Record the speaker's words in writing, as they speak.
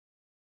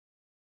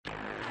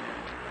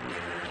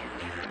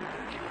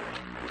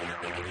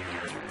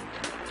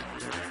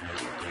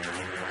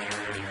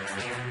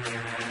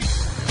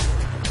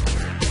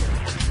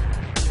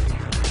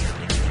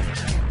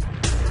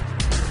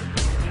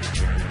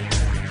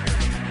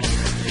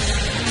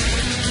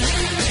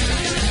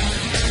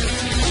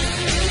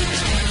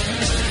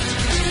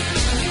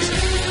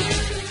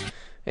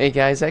Hey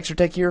guys,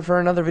 HaxorTech here for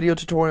another video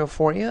tutorial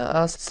for you.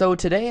 So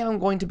today I'm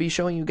going to be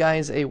showing you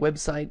guys a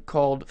website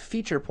called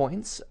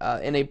Featurepoints.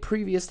 In a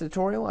previous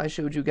tutorial I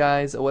showed you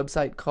guys a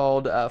website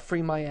called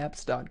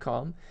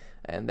Freemyapps.com,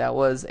 and that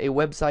was a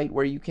website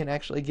where you can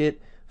actually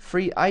get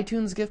free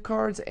iTunes gift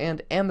cards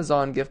and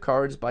Amazon gift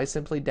cards by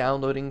simply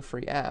downloading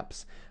free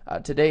apps.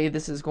 Today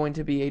this is going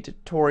to be a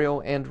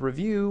tutorial and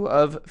review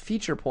of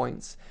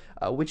Featurepoints,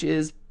 which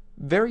is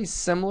very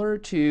similar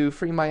to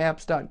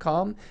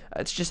freemyapps.com.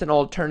 It's just an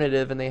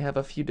alternative, and they have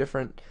a few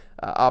different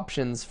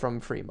options from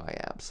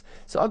Freemyapps.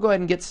 So I'll go ahead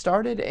and get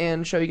started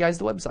and show you guys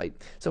the website.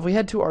 So if we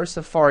head to our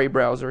Safari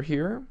browser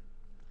here,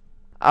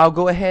 I'll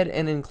go ahead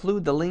and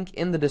include the link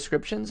in the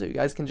description, so you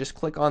guys can just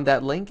click on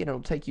that link and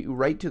it'll take you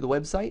right to the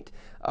website.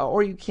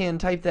 Or you can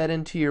type that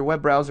into your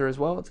web browser as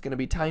well. It's going to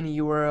be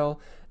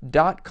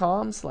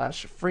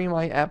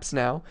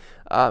tinyurl.com/freemyappsnow.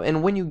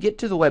 And when you get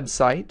to the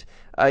website,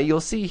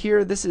 you'll see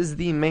here this is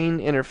the main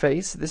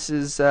interface. This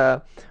is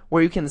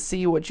where you can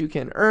see what you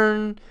can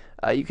earn.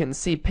 You can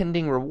see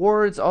pending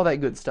rewards, all that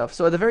good stuff.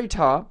 So at the very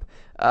top,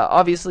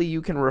 obviously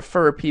you can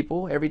refer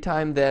people. Every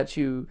time that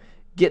you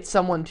get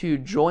someone to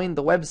join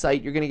the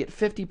website, you're going to get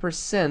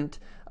 50%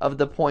 of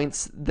the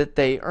points that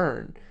they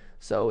earn.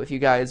 So if you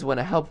guys want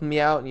to help me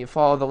out and you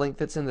follow the link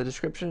that's in the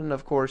description,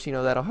 of course,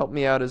 that'll help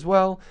me out as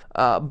well.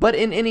 But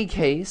in any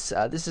case,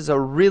 this is a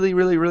really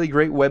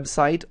great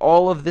website.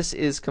 All of this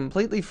is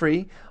completely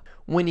free.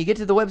 When you get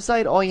to the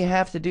website, all you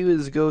have to do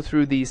is go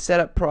through the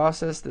setup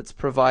process that's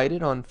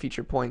provided on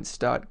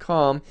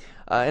featurepoints.com,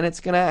 and it's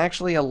going to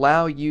actually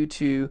allow you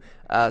to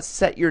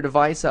set your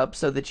device up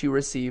so that you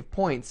receive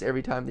points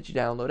every time that you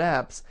download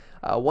apps.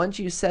 Once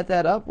you set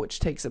that up, which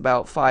takes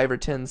about 5 or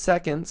 10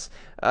 seconds,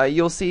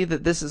 you'll see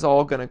that this is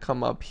all going to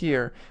come up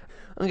here.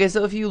 Okay,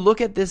 so if you look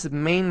at this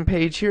main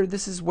page here,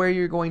 this is where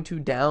you're going to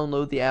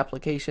download the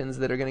applications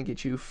that are going to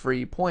get you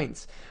free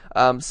points.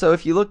 So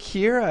if you look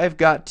here, I've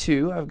got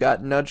two. I've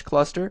got Nudge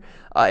Cluster.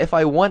 If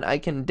I want, I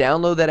can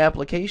download that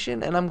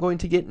application and I'm going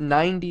to get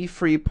 90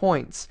 free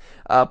points.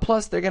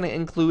 Plus, they're going to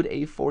include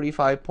a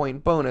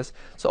 45-point bonus.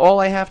 So all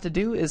I have to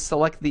do is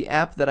select the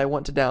app that I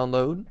want to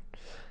download,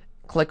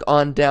 click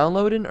on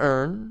Download and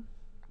Earn,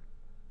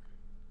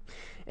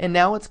 and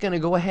now it's going to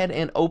go ahead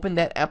and open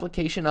that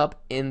application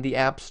up in the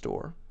App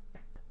Store.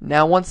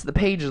 Now once the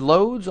page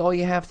loads, all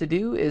you have to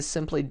do is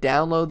simply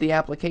download the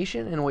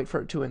application and wait for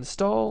it to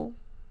install.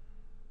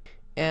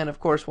 And of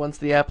course, once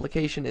the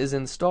application is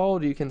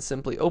installed, you can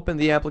simply open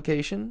the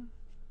application.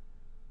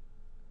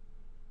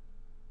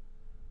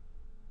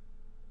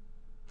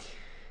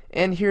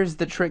 And here's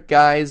the trick,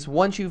 guys.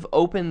 Once you've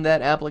opened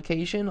that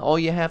application, all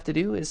you have to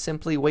do is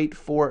simply wait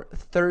for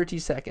 30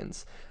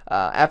 seconds.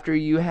 After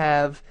you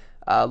have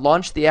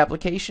launched the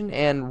application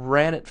and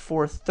ran it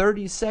for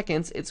 30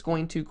 seconds, it's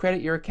going to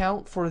credit your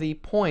account for the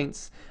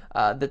points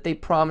that they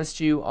promised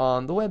you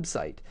on the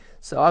website.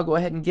 So I'll go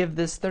ahead and give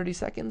this 30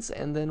 seconds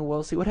and then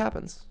we'll see what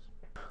happens.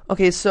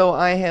 Okay, so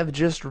I have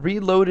just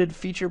reloaded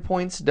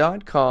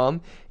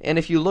featurepoints.com, and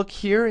if you look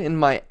here in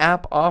my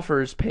app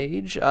offers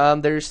page,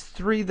 there's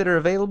 3 that are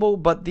available,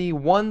 but the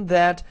one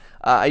that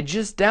I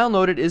just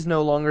downloaded is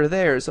no longer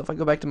there. So if I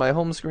go back to my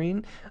home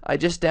screen, I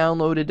just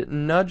downloaded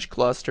Nudge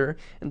Cluster,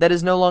 and that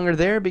is no longer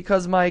there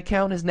because my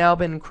account has now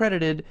been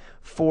credited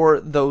for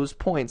those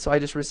points. So I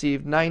just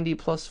received 90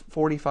 plus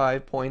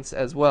 45 points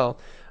as well.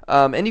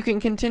 And you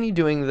can continue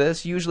doing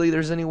this. Usually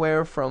there's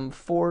anywhere from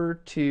 4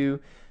 to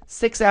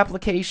 6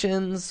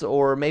 applications,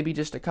 or maybe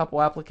just a couple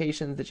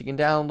applications that you can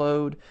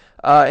download,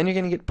 and you're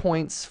going to get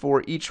points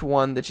for each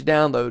one that you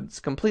download. It's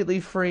completely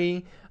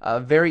free,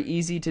 very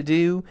easy to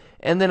do,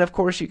 and then of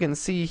course you can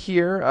see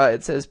here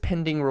it says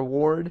pending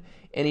reward.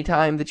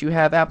 Anytime that you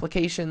have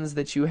applications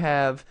that you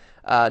have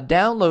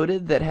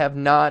downloaded that have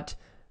not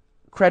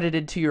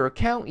credited to your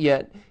account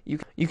yet,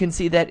 you can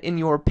see that in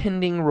your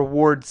pending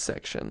rewards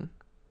section.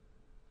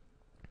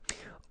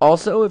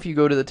 Also, if you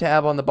go to the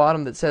tab on the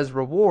bottom that says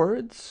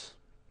rewards,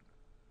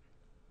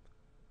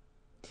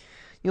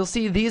 you'll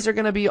see these are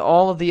going to be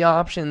all of the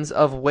options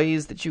of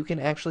ways that you can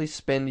actually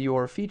spend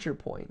your feature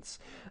points.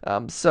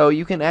 So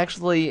you can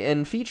actually,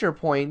 in feature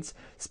points,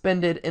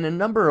 spend it in a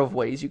number of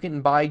ways. You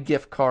can buy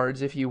gift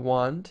cards if you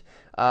want,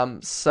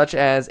 such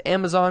as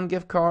Amazon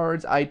gift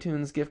cards,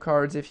 iTunes gift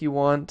cards if you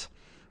want.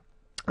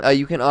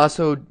 You can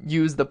also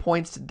use the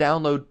points to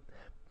download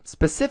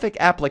specific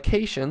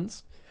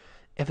applications.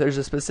 If there's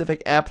a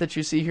specific app that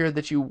you see here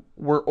that you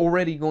were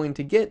already going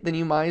to get, then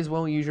you might as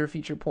well use your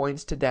feature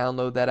points to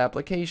download that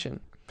application.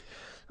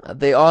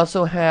 They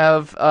also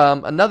have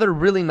another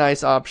really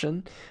nice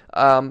option,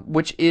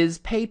 which is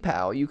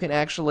PayPal. You can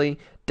actually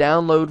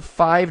download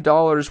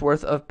 $5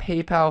 worth of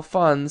PayPal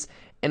funds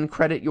and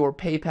credit your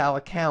PayPal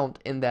account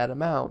in that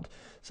amount.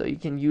 So you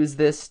can use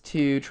this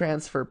to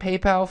transfer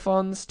PayPal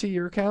funds to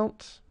your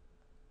account.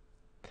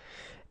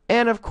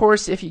 And of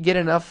course, if you get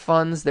enough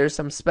funds, there's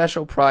some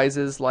special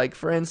prizes, like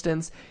for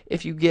instance,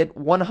 if you get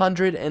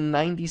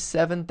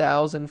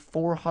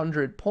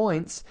 197,400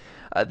 points,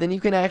 then you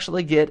can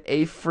actually get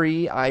a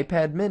free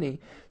iPad mini.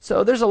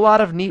 So there's a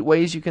lot of neat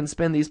ways you can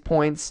spend these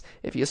points.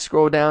 If you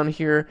scroll down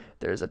here,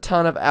 there's a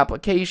ton of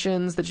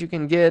applications that you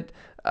can get,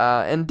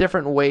 and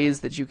different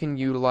ways that you can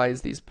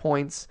utilize these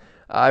points.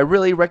 I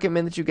really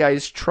recommend that you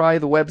guys try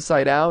the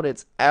website out.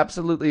 It's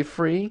absolutely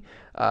free.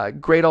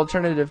 Great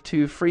alternative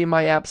to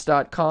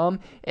Freemyapps.com.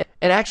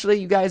 And actually,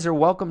 you guys are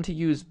welcome to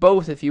use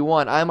both if you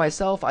want. I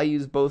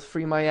use both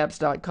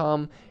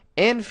Freemyapps.com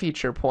and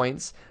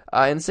Featurepoints.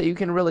 And so you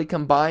can really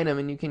combine them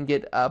and you can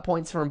get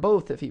points from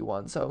both if you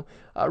want. So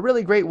a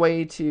really great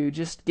way to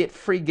just get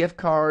free gift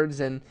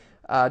cards and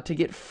to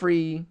get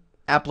free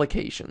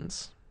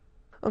applications.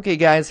 Okay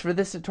guys, for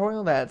this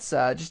tutorial, that's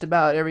just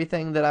about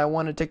everything that I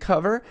wanted to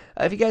cover.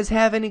 If you guys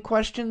have any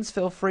questions,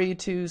 feel free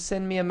to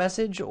send me a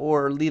message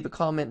or leave a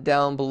comment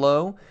down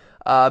below.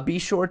 Be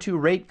sure to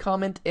rate,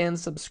 comment, and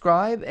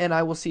subscribe, and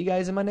I will see you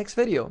guys in my next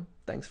video.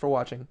 Thanks for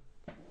watching.